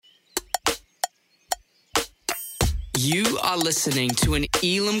You are listening to an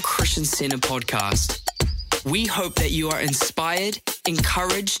Elim Christian Center podcast. We hope that you are inspired,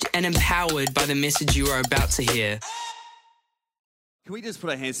 encouraged, and empowered by the message you are about to hear. Can we just put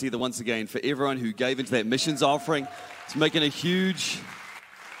our hands together once again for everyone who gave into that missions offering? It's making a huge...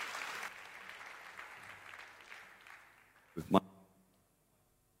 Can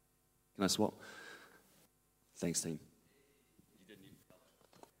I swap? Thanks, team.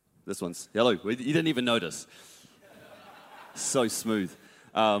 This one's... Hello. You didn't even notice. So smooth.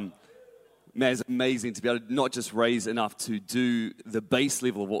 Man, it's amazing to be able to not just raise enough to do the base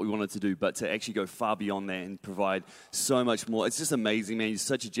level of what we wanted to do, but to actually go far beyond that and provide so much more. It's just amazing, man. You're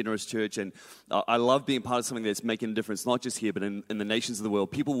such a generous church, and I love being part of something that's making a difference, not just here, but in the nations of the world.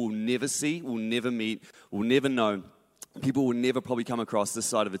 People will never see, will never meet, will never know. People will never probably come across this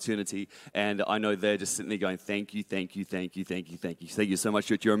side of eternity, and I know they're just sitting there going, thank you, thank you, thank you, thank you, thank you. Thank you so much,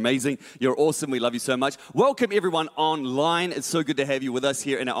 church. You're amazing. You're awesome. We love you so much. Welcome, everyone online. It's so good to have you with us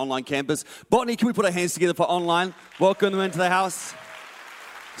here in our online campus. Botany, can we put our hands together for online? Welcome them into the house.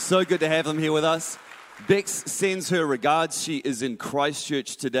 So good to have them here with us. Bex sends her regards. She is in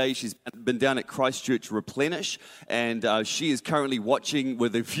Christchurch today. She's been down at Christchurch Replenish, and she is currently watching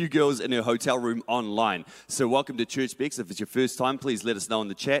with a few girls in her hotel room online. So welcome to church, Bex. If it's your first time, please let us know in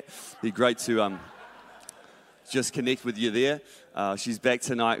the chat. It'd be great to just connect with you there. She's back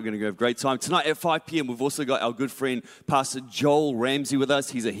tonight. We're going to have a great time. Tonight at 5 p.m., we've also got our good friend, Pastor Joel Ramsey, with us.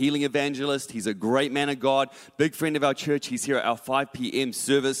 He's a healing evangelist. He's a great man of God, big friend of our church. He's here at our 5 p.m.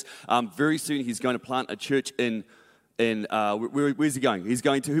 service. Very soon, he's going to plant a church in where's he going? He's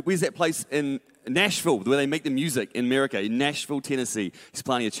going to, where's that place in Nashville, where they make the music in America, in Nashville, Tennessee. He's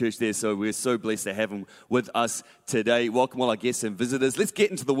planting a church there, so we're so blessed to have him with us today. Welcome all our guests and visitors. Let's get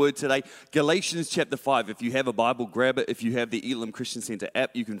into the word today. Galatians chapter 5. If you have a Bible, grab it. If you have the Elim Christian Center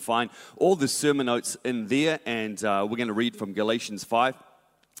app, you can find all the sermon notes in there, and we're going to read from Galatians 5.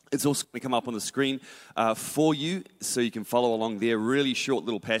 It's also going to come up on the screen for you, so you can follow along there. Really short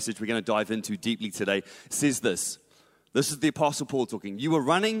little passage we're going to dive into deeply today. It says this. This is the Apostle Paul talking. You were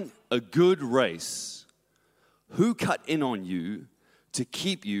running a good race. Who cut in on you to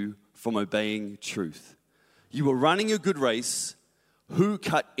keep you from obeying truth? You were running a good race. Who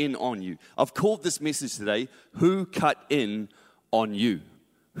cut in on you? I've called this message today, Who cut in on you?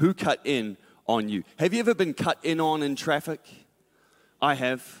 Who cut in on you? Have you ever been cut in on in traffic? I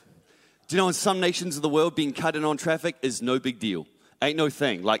have. Do you know in some nations of the world, being cut in on traffic is no big deal. Ain't no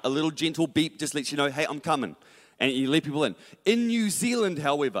thing. Like a little gentle beep just lets you know, hey, I'm coming. And you let people in. In New Zealand,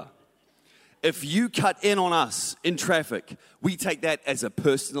 however, if you cut in on us in traffic, we take that as a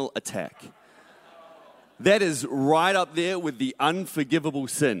personal attack. That is right up there with the unforgivable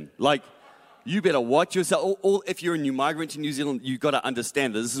sin. Like, you better watch yourself. Or if you're a new migrant to New Zealand, you've got to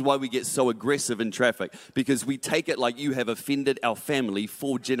understand this. This is why we get so aggressive in traffic, because we take it like you have offended our family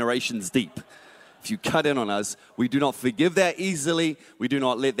 4 generations deep. If you cut in on us, we do not forgive that easily. We do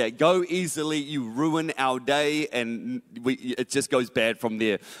not let that go easily. You ruin our day, and it just goes bad from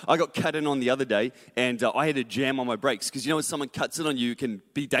there. I got cut in on the other day, and I had to jam on my brakes. Because you know when someone cuts in on you, it can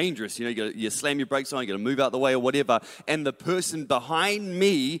be dangerous. You know, you slam your brakes on, you got to move out the way or whatever. And the person behind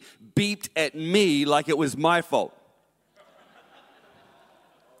me beeped at me like it was my fault.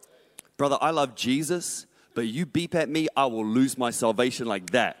 Brother, I love Jesus, but you beep at me, I will lose my salvation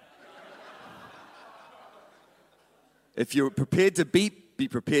like that. If you're prepared to beat, be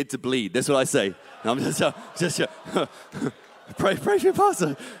prepared to bleed. That's what I say. I'm just pray for your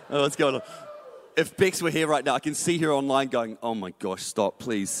pastor. Oh, what's going on? If Bex were here right now, I can see her online going, oh my gosh, stop,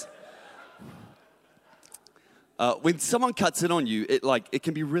 please. When someone cuts in on you, it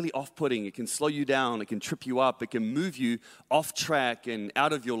can be really off-putting. It can slow you down. It can trip you up. It can move you off track and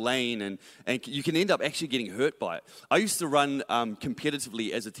out of your lane, and you can end up actually getting hurt by it. I used to run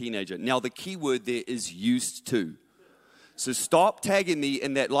competitively as a teenager. Now, the key word there is used to. So stop tagging me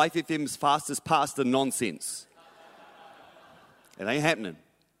in that Life FM's fastest pastor nonsense. It ain't happening.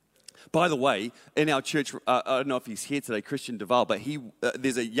 By the way, in our church, I don't know if he's here today, Christian Duval, but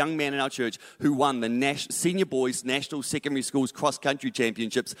there's a young man in our church who won the Senior Boys National Secondary Schools Cross Country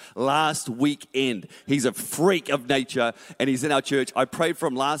Championships last weekend. He's a freak of nature, and he's in our church. I prayed for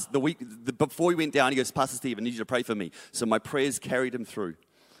him the week before he went down. He goes, Pastor Steve, I need you to pray for me. So my prayers carried him through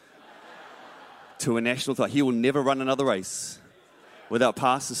to a national title. He will never run another race without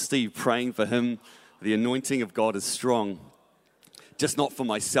Pastor Steve praying for him. The anointing of God is strong, just not for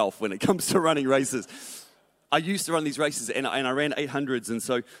myself when it comes to running races. I used to run these races, and I ran 800s, and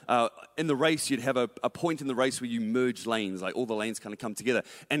so in the race, you'd have a point in the race where you merge lanes, like all the lanes kind of come together,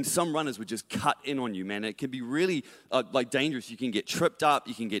 and some runners would just cut in on you, man. It can be really dangerous. You can get tripped up,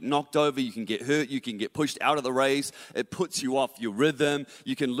 you can get knocked over, you can get hurt, you can get pushed out of the race. It puts you off your rhythm.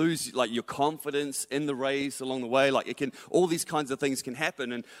 You can lose your confidence in the race along the way. All these kinds of things can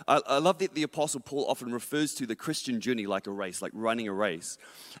happen, and I love that the Apostle Paul often refers to the Christian journey like a race, like running a race.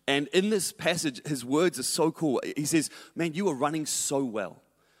 And in this passage, his words are so cool. He says, man, you are running so well.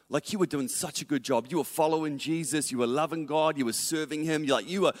 Like you were doing such a good job. You were following Jesus. You were loving God. You were serving Him.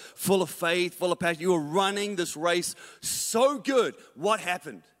 You were full of faith, full of passion. You were running this race so good. What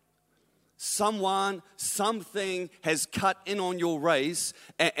happened? Something has cut in on your race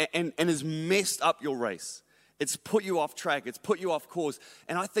and has messed up your race. It's put you off track. It's put you off course.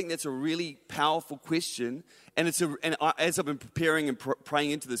 And I think that's a really powerful question. And as I've been preparing and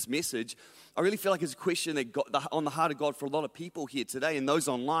praying into this message, I really feel like it's a question that got on the heart of God for a lot of people here today and those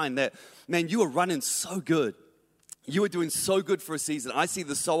online that, man, you are running so good. You were doing so good for a season. I see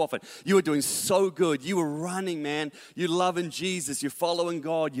this so often. You were doing so good. You were running, man. You're loving Jesus. You're following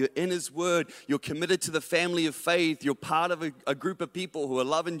God. You're in His Word. You're committed to the family of faith. You're part of a group of people who are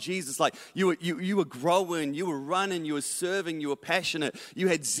loving Jesus. Like you were growing. You were running. You were serving. You were passionate. You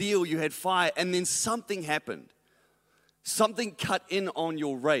had zeal. You had fire. And then something happened. Something cut in on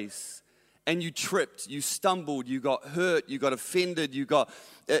your race. And you tripped, you stumbled, you got hurt, you got offended, you got,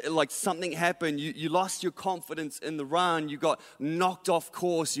 something happened, you lost your confidence in the run, you got knocked off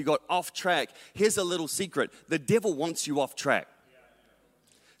course, you got off track. Here's a little secret, the devil wants you off track.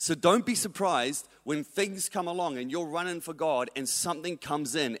 So don't be surprised when things come along and you're running for God and something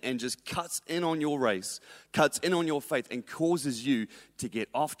comes in and just cuts in on your race, cuts in on your faith and causes you to get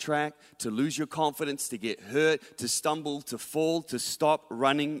off track, to lose your confidence, to get hurt, to stumble, to fall, to stop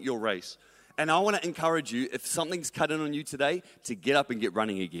running your race. And I want to encourage you, if something's cut in on you today, to get up and get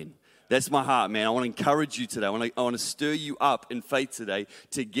running again. That's my heart, man. I want to encourage you today. I want to stir you up in faith today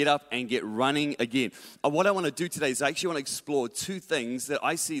to get up and get running again. What I want to do today is I actually want to explore two things that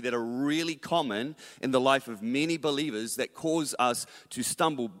I see that are really common in the life of many believers that cause us to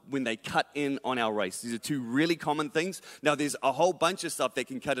stumble when they cut in on our race. These are two really common things. Now, there's a whole bunch of stuff that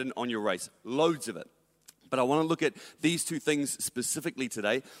can cut in on your race, loads of it. But I want to look at these two things specifically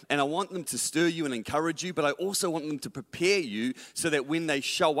today, and I want them to stir you and encourage you, but I also want them to prepare you so that when they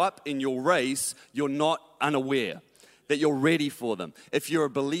show up in your race, you're not unaware, that you're ready for them. If you're a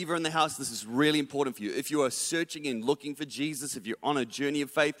believer in the house, this is really important for you. If you are searching and looking for Jesus, if you're on a journey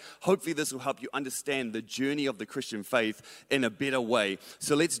of faith, hopefully this will help you understand the journey of the Christian faith in a better way.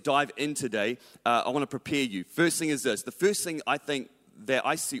 So let's dive in today. I want to prepare you. First thing is this. The first thing I think that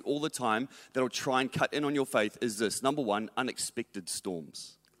I see all the time that will try and cut in on your faith is this. Number one, unexpected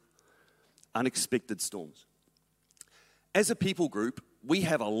storms. Unexpected storms. As a people group, we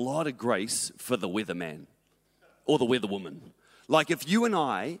have a lot of grace for the weatherman or the weatherwoman. Like if you and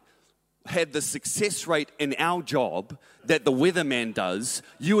I had the success rate in our job that the weatherman does,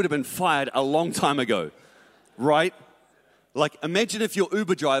 you would have been fired a long time ago, right? Like imagine if your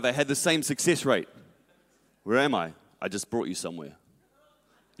Uber driver had the same success rate. Where am I? I just brought you somewhere.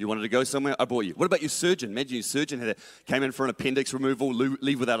 You wanted to go somewhere? I brought you. What about your surgeon? Imagine your surgeon came in for an appendix removal,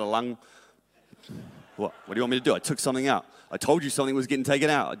 leave without a lung. What do you want me to do? I took something out. I told you something was getting taken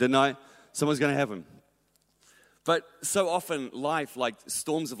out, didn't I? Someone's going to have him. But so often life, like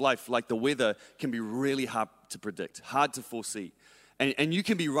storms of life, like the weather, can be really hard to predict, hard to foresee. And you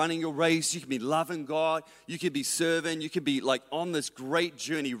can be running your race, you can be loving God, you can be serving, you can be like on this great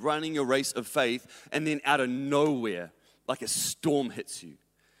journey running your race of faith, and then out of nowhere, like a storm hits you.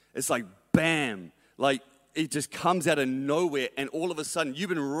 It's like, bam, like it just comes out of nowhere, and all of a sudden, you've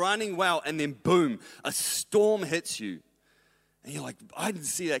been running well, and then boom, a storm hits you. And you're like, I didn't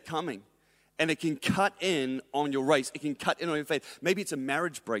see that coming. And it can cut in on your race. It can cut in on your faith. Maybe it's a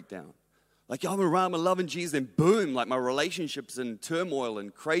marriage breakdown. Like, I'm around, I'm loving Jesus, and boom, like my relationship's in turmoil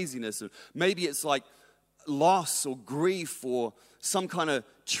and craziness. And maybe it's like loss or grief or some kind of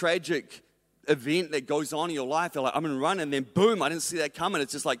tragic event that goes on in your life. You're like, I'm in run, and then boom, I didn't see that coming. It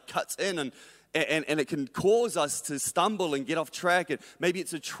just like cuts in, and it can cause us to stumble and get off track. And maybe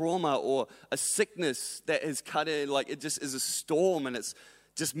it's a trauma or a sickness that has cut in, like it just is a storm, and it's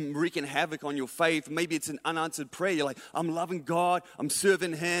just wreaking havoc on your faith. Maybe it's an unanswered prayer. You're like, I'm loving God, I'm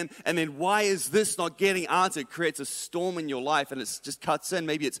serving Him, and then why is this not getting answered? It creates a storm in your life, and it just cuts in.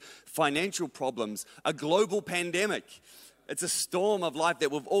 Maybe it's financial problems, a global pandemic. It's a storm of life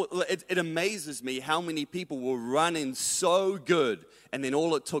that it amazes me how many people were running so good, and then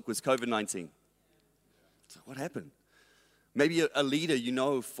all it took was COVID-19. So what happened? Maybe a leader you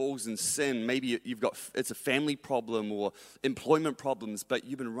know falls in sin. Maybe it's a family problem or employment problems, but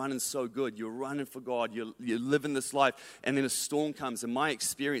you've been running so good. You're running for God. You're living this life, and then a storm comes. And my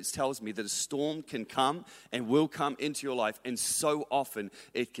experience tells me that a storm can come and will come into your life, and so often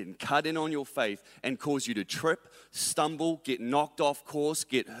it can cut in on your faith and cause you to trip, stumble, get knocked off course,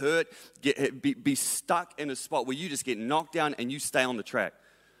 get hurt, be stuck in a spot where you just get knocked down and you stay on the track.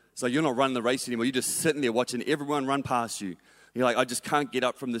 So you're not running the race anymore. You're just sitting there watching everyone run past you. You're like, I just can't get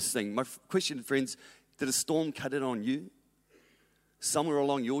up from this thing. My question, friends, did a storm cut in on you? Somewhere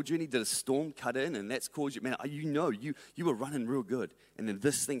along your journey, did a storm cut in and that's caused you, man, you were running real good. And then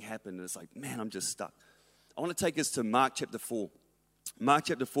this thing happened and it's like, man, I'm just stuck. I want to take us to Mark chapter 4. Mark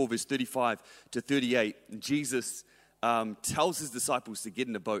chapter 4, verse 35 to 38. Jesus tells his disciples to get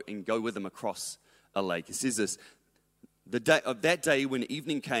in a boat and go with him across a lake. It says this, that day when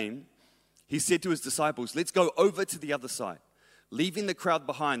evening came, he said to his disciples, let's go over to the other side. Leaving the crowd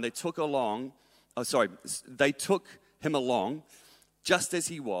behind, they took him along just as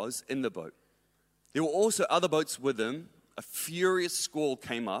he was in the boat. There were also other boats with him. A furious squall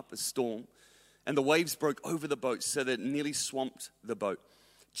came up, a storm, and the waves broke over the boat so that it nearly swamped the boat.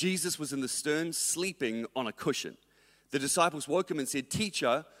 Jesus was in the stern, sleeping on a cushion. The disciples woke him and said,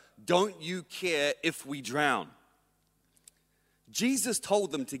 Teacher, don't you care if we drown? Jesus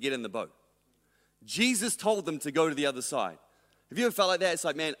told them to get in the boat. Jesus told them to go to the other side. Have you ever felt like that? It's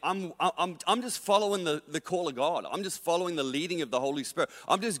like, man, I'm just following the call of God. I'm just following the leading of the Holy Spirit.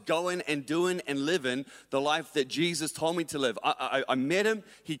 I'm just going and doing and living the life that Jesus told me to live. I met him,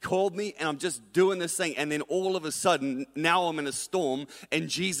 he called me, and I'm just doing this thing. And then all of a sudden, now I'm in a storm, and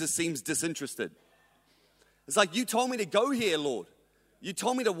Jesus seems disinterested. It's like, you told me to go here, Lord. You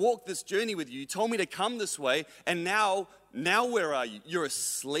told me to walk this journey with you. You told me to come this way, and now where are you? You're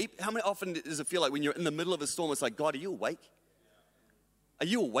asleep? How many often does it feel like when you're in the middle of a storm, it's like, God, are you awake? Are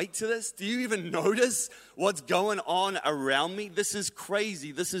you awake to this? Do you even notice what's going on around me? This is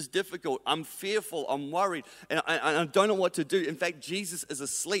crazy. This is difficult. I'm fearful. I'm worried. And I don't know what to do. In fact, Jesus is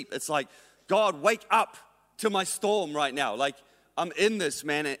asleep. It's like, God, wake up to my storm right now. Like, I'm in this,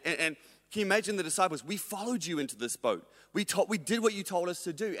 man. And can you imagine the disciples? We followed you into this boat. We did what you told us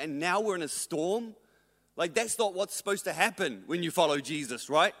to do. And now we're in a storm? Like, that's not what's supposed to happen when you follow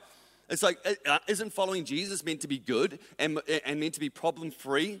Jesus, right? It's like, isn't following Jesus meant to be good and meant to be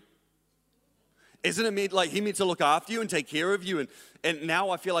problem-free? Isn't it meant, like, he meant to look after you and take care of you? And now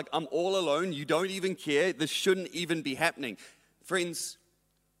I feel like I'm all alone. You don't even care. This shouldn't even be happening. Friends,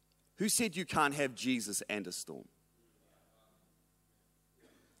 who said you can't have Jesus and a storm?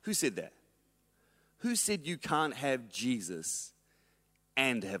 Who said that? Who said you can't have Jesus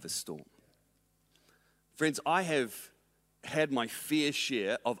and have a storm? Friends, I have had my fair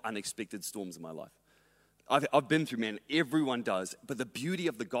share of unexpected storms in my life. I've been through, man, everyone does. But the beauty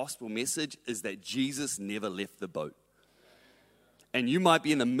of the gospel message is that Jesus never left the boat. And you might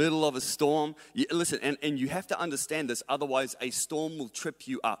be in the middle of a storm. Listen, and you have to understand this, otherwise a storm will trip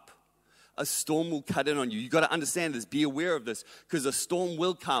you up. A storm will cut in on you. You've got to understand this. Be aware of this, because a storm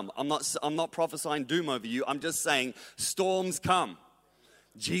will come. I'm not prophesying doom over you. I'm just saying storms come.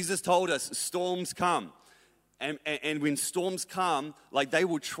 Jesus told us storms come. And when storms come, like, they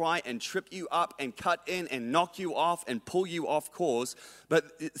will try and trip you up and cut in and knock you off and pull you off course.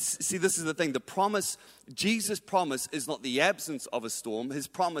 But see, this is the thing. Jesus' promise is not the absence of a storm. His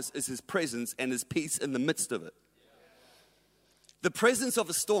promise is his presence and his peace in the midst of it. The presence of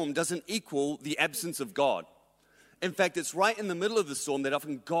a storm doesn't equal the absence of God. In fact, it's right in the middle of the storm that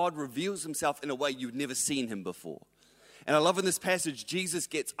often God reveals himself in a way you've never seen him before. And I love in this passage, Jesus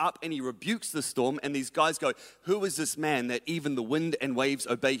gets up and he rebukes the storm, and these guys go, who is this man that even the wind and waves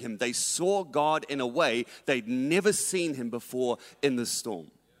obey him? They saw God in a way they'd never seen him before in the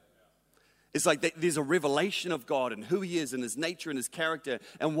storm. It's like there's a revelation of God and who he is and his nature and his character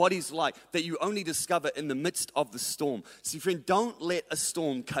and what he's like that you only discover in the midst of the storm. See, friend, don't let a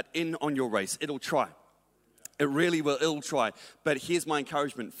storm cut in on your race. It'll try. It really will. It'll try. But here's my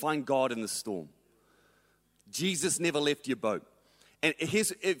encouragement. Find God in the storm. Jesus never left your boat. And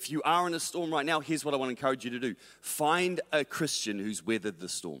if you are in a storm right now, here's what I want to encourage you to do. Find a Christian who's weathered the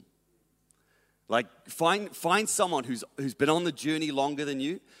storm. Like, find someone who's been on the journey longer than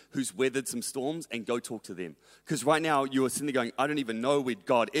you, who's weathered some storms, and go talk to them. Because right now, you're sitting there going, I don't even know where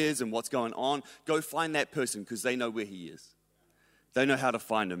God is and what's going on. Go find that person, because they know where he is. They know how to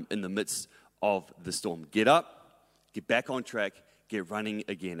find him in the midst of the storm. Get up, get back on track, get running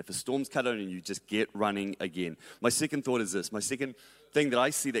again. If a storm's cut on you, just get running again. My second thought is this. My second thing that I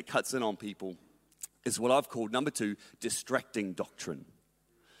see that cuts in on people is what I've called, number 2, distracting doctrine.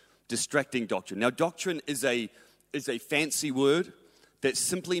 Distracting doctrine. Now, doctrine is a is a fancy word that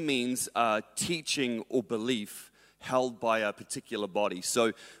simply means teaching or belief held by a particular body.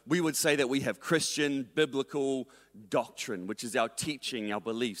 So we would say that we have Christian biblical doctrine, which is our teaching, our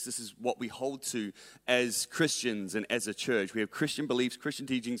beliefs. This is what we hold to as Christians and as a church. We have Christian beliefs, Christian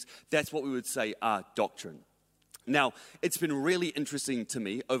teachings. That's what we would say are doctrine. Now, it's been really interesting to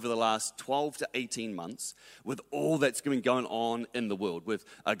me over the last 12 to 18 months with all that's been going on in the world, with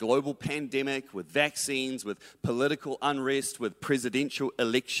a global pandemic, with vaccines, with political unrest, with presidential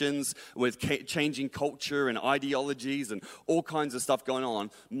elections, with changing culture and ideologies and all kinds of stuff going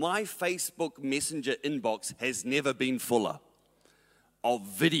on. My Facebook Messenger inbox has never been fuller of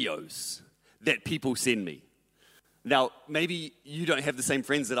videos that people send me. Now, maybe you don't have the same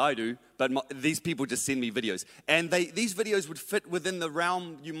friends that I do, but these people just send me videos. And these videos would fit within the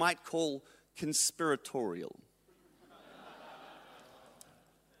realm you might call conspiratorial.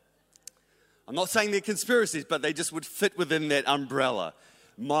 I'm not saying they're conspiracies, but they just would fit within that umbrella.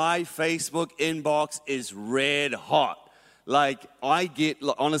 My Facebook inbox is red hot. Like, I get,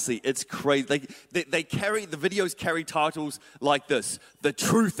 honestly, it's crazy. The videos carry titles like this: The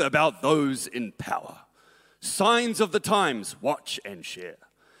Truth About Those in Power. Signs of the times, watch and share.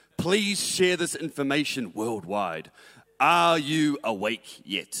 Please share this information worldwide. Are you awake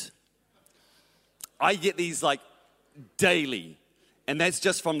yet? I get these like daily, and that's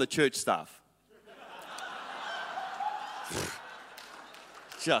just from the church staff.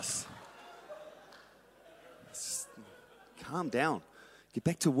 Just calm down. Get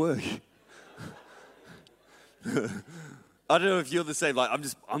back to work. I don't know if you're the same. Like,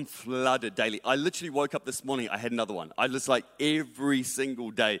 I'm flooded daily. I literally woke up this morning, I had another one. I just like every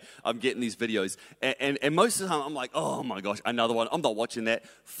single day I'm getting these videos. And most of the time I'm like, oh my gosh, another one. I'm not watching that.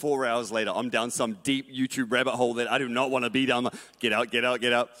 4 hours later, I'm down some deep YouTube rabbit hole that I do not want to be down. Get out, get out,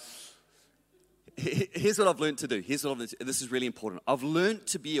 get out. Here's what I've learned to do. This is really important. I've learned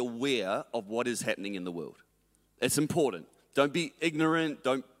to be aware of what is happening in the world. It's important. Don't be ignorant.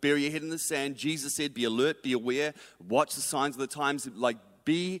 Don't bury your head in the sand. Jesus said, be alert, be aware, watch the signs of the times. Like,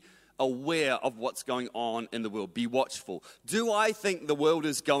 be aware of what's going on in the world. Be watchful. Do I think the world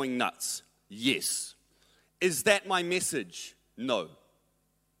is going nuts? Yes. Is that my message? No.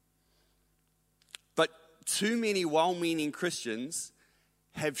 But too many well-meaning Christians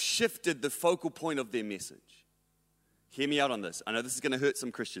have shifted the focal point of their message. Hear me out on this. I know this is going to hurt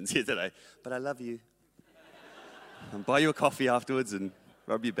some Christians here today, but I love you. And buy you a coffee afterwards and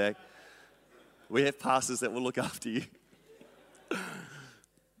rub your back. We have pastors that will look after you.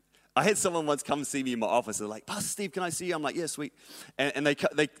 I had someone once come see me in my office. They're like, Pastor Steve, can I see you? I'm like, yeah, sweet. And they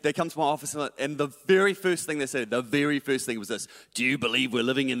come to my office, and the very first thing they said, was this: do you believe we're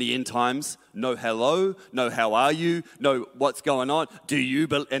living in the end times? No hello, no how are you, no what's going on. Do you,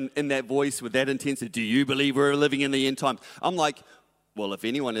 and in that voice with that intensity, do you believe we're living in the end times? I'm like, well, if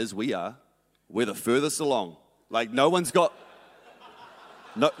anyone is, we are. We're the furthest along. Like, no one's got,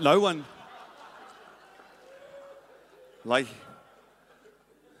 no one, like,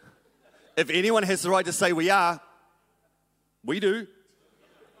 if anyone has the right to say we are, we do.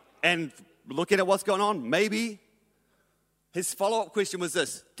 And looking at what's going on, maybe. His follow-up question was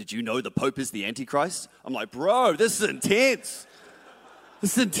this: did you know the Pope is the Antichrist? I'm like, bro, this is intense.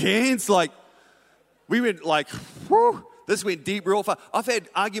 This is intense. Like, we went like, whew, this went deep real far. I've had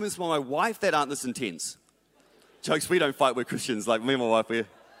arguments with my wife that aren't this intense. Jokes, we don't fight, we're Christians. Like, me and my wife, we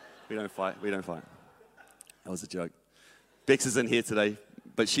don't fight. That was a joke. Bex is in here today,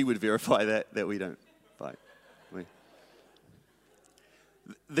 but she would verify that we don't fight.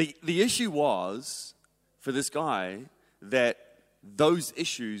 The issue was, for this guy, that those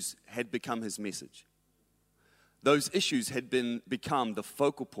issues had become his message. Those issues had become the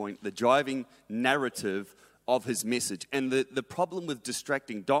focal point, the driving narrative of his message. And the problem with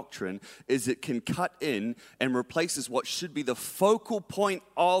distracting doctrine is it can cut in and replaces what should be the focal point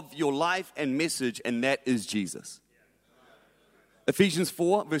of your life and message, and that is Jesus. Ephesians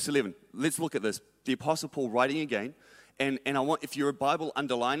 4, verse 11. Let's look at this. The Apostle Paul writing again. And I want, if you're a Bible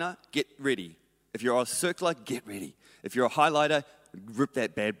underliner, get ready. If you're a circler, get ready. If you're a highlighter, rip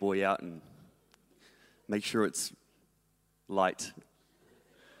that bad boy out and make sure it's light,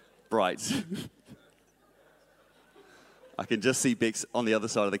 bright. I can just see Bex on the other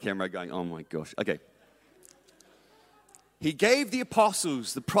side of the camera going, oh my gosh. Okay. He gave the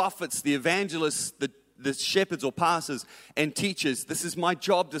apostles, the prophets, the evangelists, the shepherds or pastors and teachers. This is my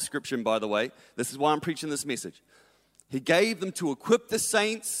job description, by the way. This is why I'm preaching this message. He gave them to equip the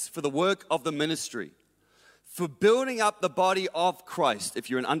saints for the work of the ministry, for building up the body of Christ. If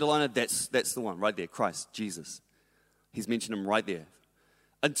you're an underliner, that's the one right there, Christ, Jesus. He's mentioned him right there.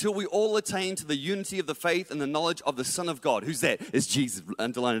 until we all attain to the unity of the faith and the knowledge of the Son of God. Who's that? It's Jesus.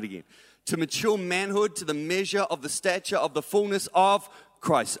 Underline it again. To mature manhood, to the measure of the stature of the fullness of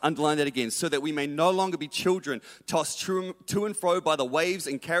Christ. Underline that again. So that we may no longer be children, tossed to and fro by the waves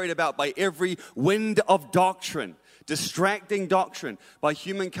and carried about by every wind of doctrine. Distracting doctrine by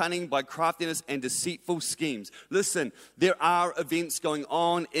human cunning, by craftiness and deceitful schemes. Listen, there are events going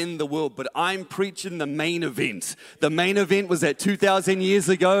on in the world, but I'm preaching the main event. The main event was that 2,000 years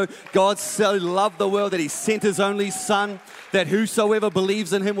ago, God so loved the world that He sent His only Son, that whosoever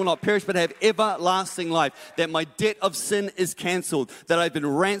believes in Him will not perish but have everlasting life, that my debt of sin is canceled, that I've been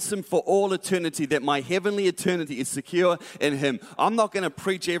ransomed for all eternity, that my heavenly eternity is secure in Him. I'm not going to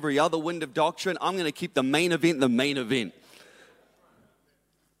preach every other wind of doctrine. I'm going to keep the main event the main event.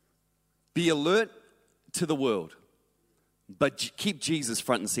 Be alert to the world, but keep Jesus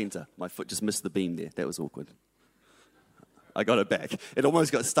front and center. My foot just missed the beam there. That was awkward. I got it back. It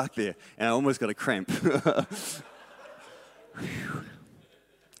almost got stuck there, and I almost got a cramp.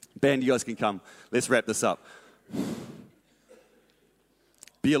 Band, you guys can come. Let's wrap this up.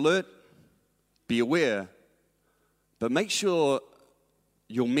 Be alert, be aware, but make sure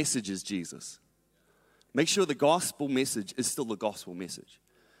your message is Jesus. Make sure the gospel message is still the gospel message.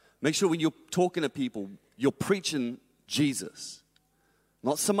 Make sure when you're talking to people, you're preaching Jesus.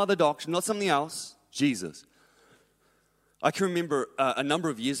 Not some other doctrine, not something else, Jesus. I can remember a number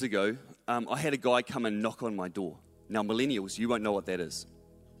of years ago, I had a guy come and knock on my door. Now, millennials, you won't know what that is.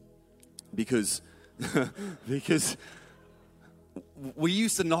 Because we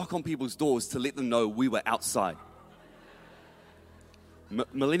used to knock on people's doors to let them know we were outside.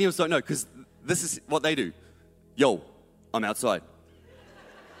 Millennials don't know, because this is what they do. Yo, I'm outside.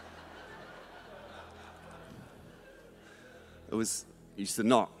 You used to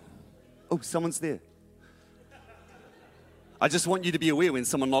knock. Oh, someone's there. I just want you to be aware when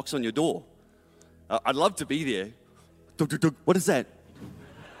someone knocks on your door. I'd love to be there. What is that?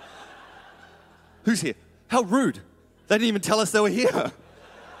 Who's here? How rude. They didn't even tell us they were here.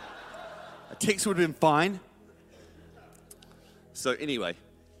 A text would have been fine. So anyway,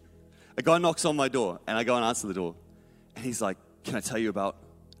 a guy knocks on my door, and I go and answer the door. And he's like, can I tell you about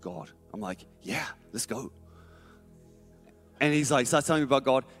God? I'm like, yeah, let's go. And he's like, start telling me about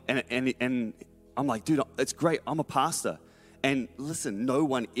God. And I'm like, dude, it's great. I'm a pastor. And listen, no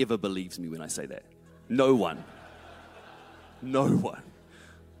one ever believes me when I say that. No one. No one.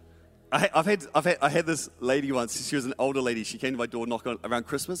 I had this lady once. She was an older lady. She came to my door around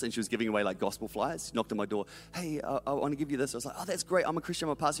Christmas, and she was giving away like gospel flyers. She knocked on my door. Hey, I want to give you this. I was like, oh, that's great. I'm a Christian.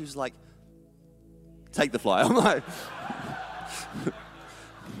 I'm a pastor. She was like, take the flyer. I'm like,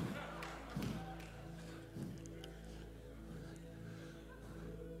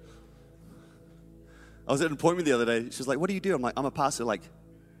 I was at an appointment the other day. She was like, what do you do? I'm like, I'm a pastor. Like,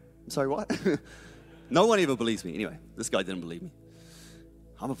 I'm sorry, what? No one ever believes me. Anyway, this guy didn't believe me.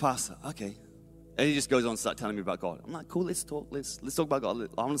 I'm a pastor. Okay. And he just goes on and starts telling me about God. I'm like, cool, let's talk. Let's talk about God.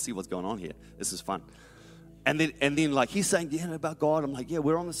 I want to see what's going on here. This is fun. And then like he's saying, yeah, about God. I'm like, yeah,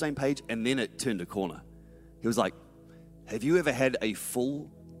 we're on the same page. And then it turned a corner. He was like, have you ever had a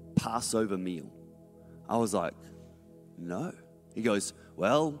full Passover meal? I was like, no. He goes,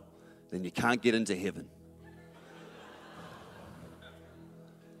 well, then you can't get into heaven.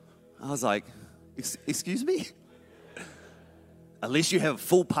 I was like, excuse me? Unless you have a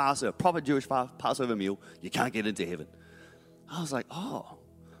full Passover, proper Jewish Passover meal, you can't get into heaven. I was like, oh,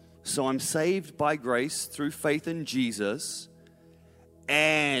 so I'm saved by grace through faith in Jesus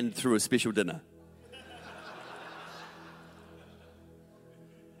and through a special dinner.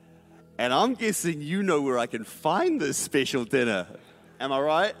 And I'm guessing you know where I can find this special dinner. Am I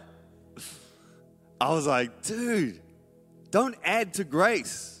right? I was like, dude, don't add to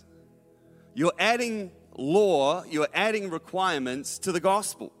grace. You're adding law, you're adding requirements to the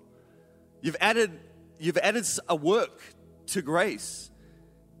gospel. You've added a work to grace.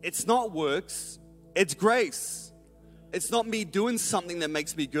 It's not works, it's grace. It's not me doing something that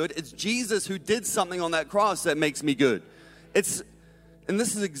makes me good. It's Jesus who did something on that cross that makes me good. And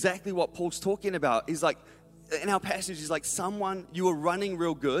this is exactly what Paul's talking about. He's like, in our passage, he's like, you were running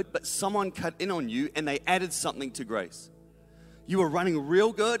real good, but someone cut in on you and they added something to grace. You were running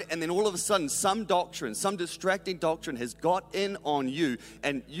real good, and then all of a sudden, some distracting doctrine has got in on you,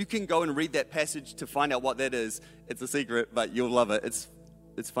 and you can go and read that passage to find out what that is. It's a secret, but you'll love it.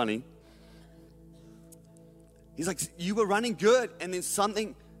 It's funny. He's like, you were running good, and then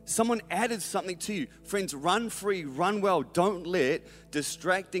someone added something to you. Friends, run free, run well. Don't let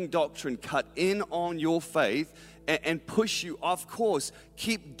distracting doctrine cut in on your faith and push you off course.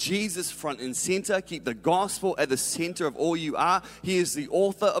 Keep Jesus front and center. Keep the gospel at the center of all you are. He is the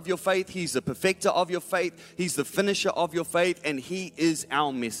author of your faith. He's the perfecter of your faith. He's the finisher of your faith, and He is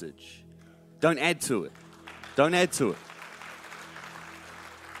our message. Don't add to it. Don't add to it.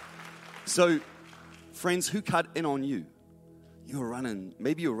 So, friends, who cut in on you?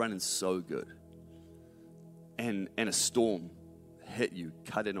 Maybe you were running so good, and a storm hit you,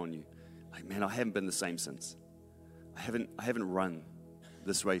 cut in on you. Like, man, I haven't been the same since. I haven't run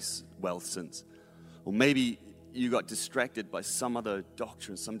this race well since. Or maybe you got distracted by some other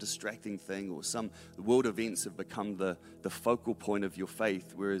doctrine, some distracting thing, or some world events have become the focal point of your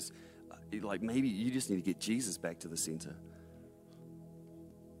faith, whereas like maybe you just need to get Jesus back to the center.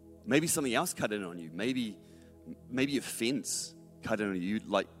 Maybe something else cut in on you. Maybe offense cut in on you.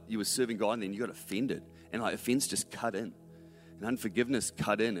 Like you were serving God and then you got offended. And like offense just cut in. And unforgiveness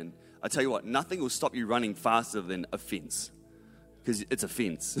cut in. And I tell you what, nothing will stop you running faster than offense. Because it's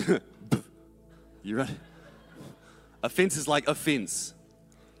offense. You right? Offense is like offense.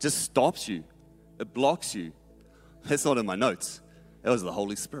 Just stops you. It blocks you. That's not in my notes. That was the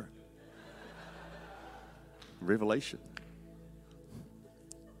Holy Spirit. Revelation.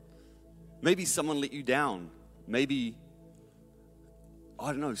 Maybe someone let you down. Maybe,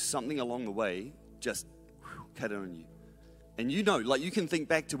 I don't know, something along the way just cut in on you. And you know, like you can think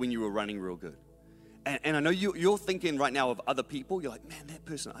back to when you were running real good. And I know you're thinking right now of other people. You're like, man, that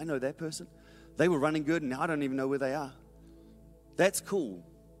person, I know that person. They were running good and now I don't even know where they are. That's cool.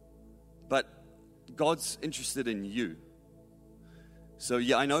 But God's interested in you. So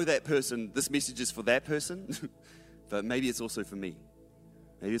yeah, I know that person. This message is for that person. But maybe it's also for me.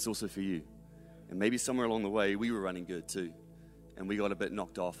 Maybe it's also for you. And maybe somewhere along the way, we were running good too. And we got a bit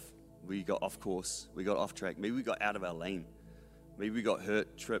knocked off. We got off course. We got off track. Maybe we got out of our lane. Maybe we got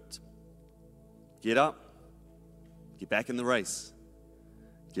hurt, tripped. Get up. Get back in the race.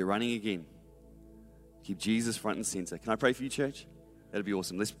 Get running again. Keep Jesus front and center. Can I pray for you, church? That'd be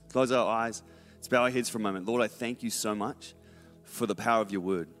awesome. Let's close our eyes. Let's bow our heads for a moment. Lord, I thank you so much for the power of your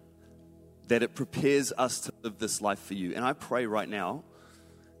word, that it prepares us to live this life for you. And I pray right now,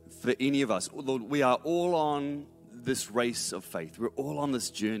 for any of us, Lord, we are all on this race of faith. We're all on this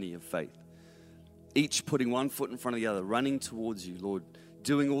journey of faith. Each putting one foot in front of the other, running towards you, Lord,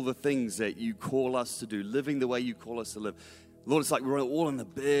 doing all the things that you call us to do, living the way you call us to live. Lord, it's like we're all in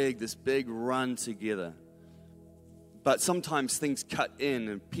this big run together. But sometimes things cut in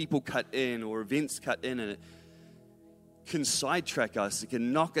and people cut in or events cut in and it can sidetrack us. It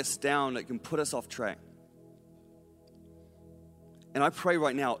can knock us down. It can put us off track. And I pray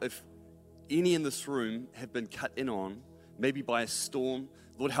right now, if any in this room have been cut in on, maybe by a storm,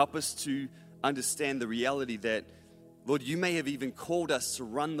 Lord, help us to understand the reality that, Lord, you may have even called us to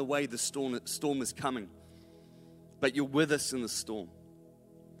run the way the storm is coming, but you're with us in the storm.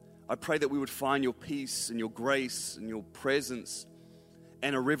 I pray that we would find your peace and your grace and your presence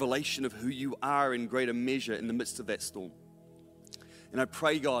and a revelation of who you are in greater measure in the midst of that storm. And I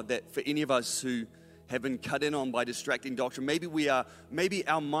pray, God, that for any of us who have been cut in on by distracting doctrine, maybe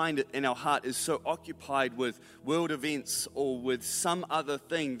our mind and our heart is so occupied with world events or with some other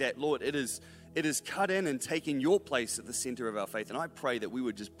thing that, Lord, it is cut in and taken your place at the center of our faith. And I pray that we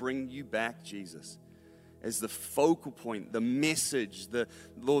would just bring you back, Jesus, as the focal point, the message,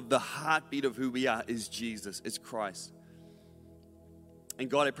 Lord, the heartbeat of who we are is Jesus, is Christ. And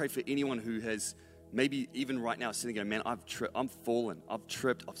God, I pray for anyone who has maybe even right now sitting there, man, I'm fallen, I've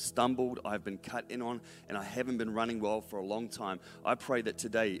tripped, I've stumbled, I've been cut in on, and I haven't been running well for a long time. I pray that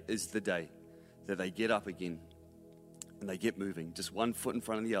today is the day that they get up again and they get moving, just one foot in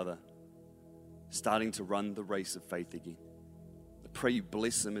front of the other, starting to run the race of faith again. I pray you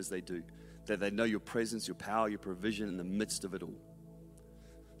bless them as they do, that they know your presence, your power, your provision in the midst of it all.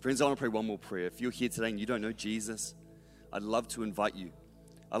 Friends, I want to pray one more prayer. If you're here today and you don't know Jesus, I'd love to invite you.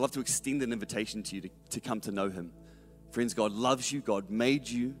 I'd love to extend an invitation to you to come to know him. Friends, God loves you. God made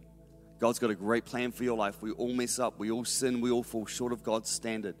you. God's got a great plan for your life. We all mess up. We all sin. We all fall short of God's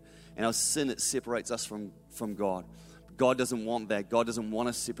standard. And our sin, it separates us from God. God doesn't want that. God doesn't want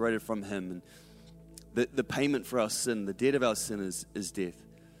us separated from him. And the payment for our sin, the debt of our sin is death.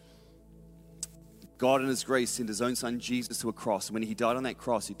 God in his grace sent his own son Jesus to a cross. And when he died on that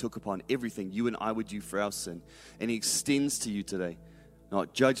cross, he took upon everything you and I would do for our sin. And he extends to you today,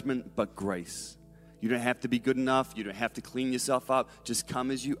 not judgment, but grace. You don't have to be good enough. You don't have to clean yourself up. Just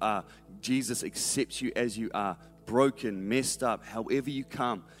come as you are. Jesus accepts you as you are, broken, messed up. However you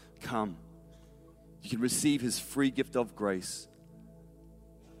come. You can receive his free gift of grace.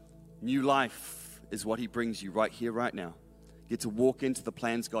 New life is what he brings you right here, right now. get to walk into the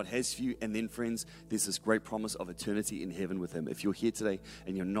plans God has for you. And then, friends, there's this great promise of eternity in heaven with him. If you're here today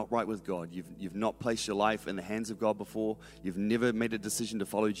and you're not right with God, you've not placed your life in the hands of God before, you've never made a decision to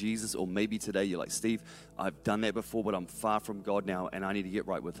follow Jesus, or maybe today you're like, Steve, I've done that before, but I'm far from God now and I need to get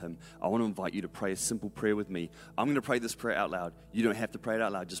right with him. I want to invite you to pray a simple prayer with me. I'm going to pray this prayer out loud. You don't have to pray it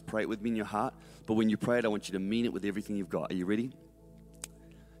out loud. Just pray it with me in your heart. But when you pray it, I want you to mean it with everything you've got. Are you ready?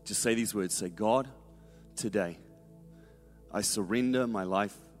 Just say these words. Say, God, today, I surrender my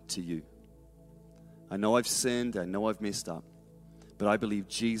life to you. I know I've sinned, I know I've messed up, but I believe,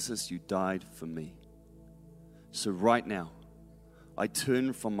 Jesus, you died for me. So right now, I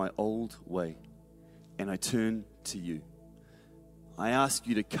turn from my old way and I turn to you. I ask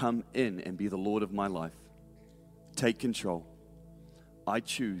you to come in and be the Lord of my life. Take control. I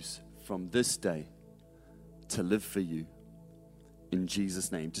choose from this day to live for you. In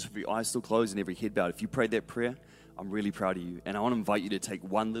Jesus' name. Just with your eyes still closed and every head bowed. If you prayed that prayer, I'm really proud of you. And I want to invite you to take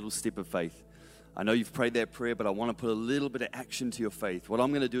one little step of faith. I know you've prayed that prayer, but I want to put a little bit of action to your faith. What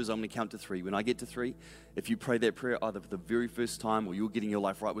I'm going to do is I'm going to count to 3. When I get to 3, if you prayed that prayer either for the very first time or you're getting your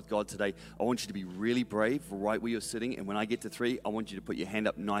life right with God today, I want you to be really brave right where you're sitting. And when I get to 3, I want you to put your hand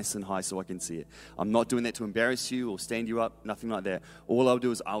up nice and high so I can see it. I'm not doing that to embarrass you or stand you up, nothing like that. All I'll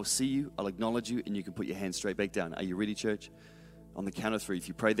do is I'll see you, I'll acknowledge you, and you can put your hand straight back down. Are you ready, church? On the count of 3, if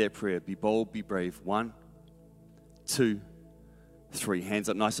you prayed that prayer, be bold, be brave. 1, 2, 3. Hands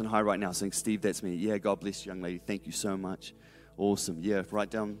up nice and high right now saying, Steve, that's me. Yeah, God bless you, young lady. Thank you so much. Awesome. Yeah, right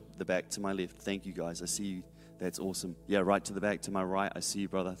down the back to my left. Thank you, guys. I see you. That's awesome. Yeah, right to the back to my right. I see you,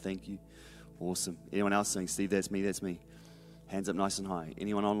 brother. Thank you. Awesome. Anyone else saying, Steve, that's me, that's me. Hands up nice and high.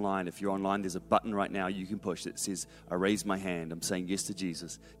 Anyone online, if you're online, there's a button right now you can push that says, I raise my hand. I'm saying yes to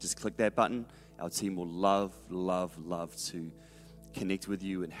Jesus. Just click that button. Our team will love to connect with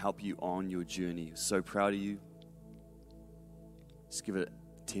you and help you on your journey. So proud of you. Just give it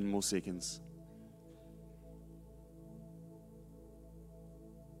 10 more seconds.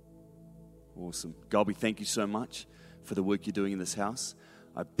 Awesome. God, we thank you so much for the work you're doing in this house.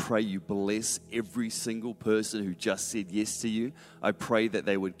 I pray you bless every single person who just said yes to you. I pray that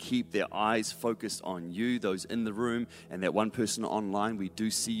they would keep their eyes focused on you, those in the room, and that one person online. We do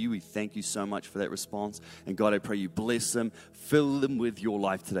see you. We thank you so much for that response. And God, I pray you bless them, fill them with your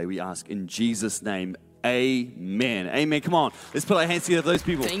life today. We ask in Jesus' name, amen. Amen. Come on, let's put our hands together for those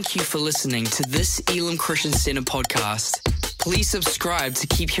people. Thank you for listening to this Elam Christian Center podcast. Please subscribe to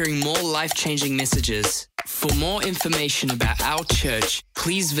keep hearing more life-changing messages. For more information about our church,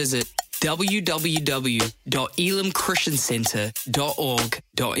 please visit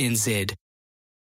www.elamchristiancenter.org.nz.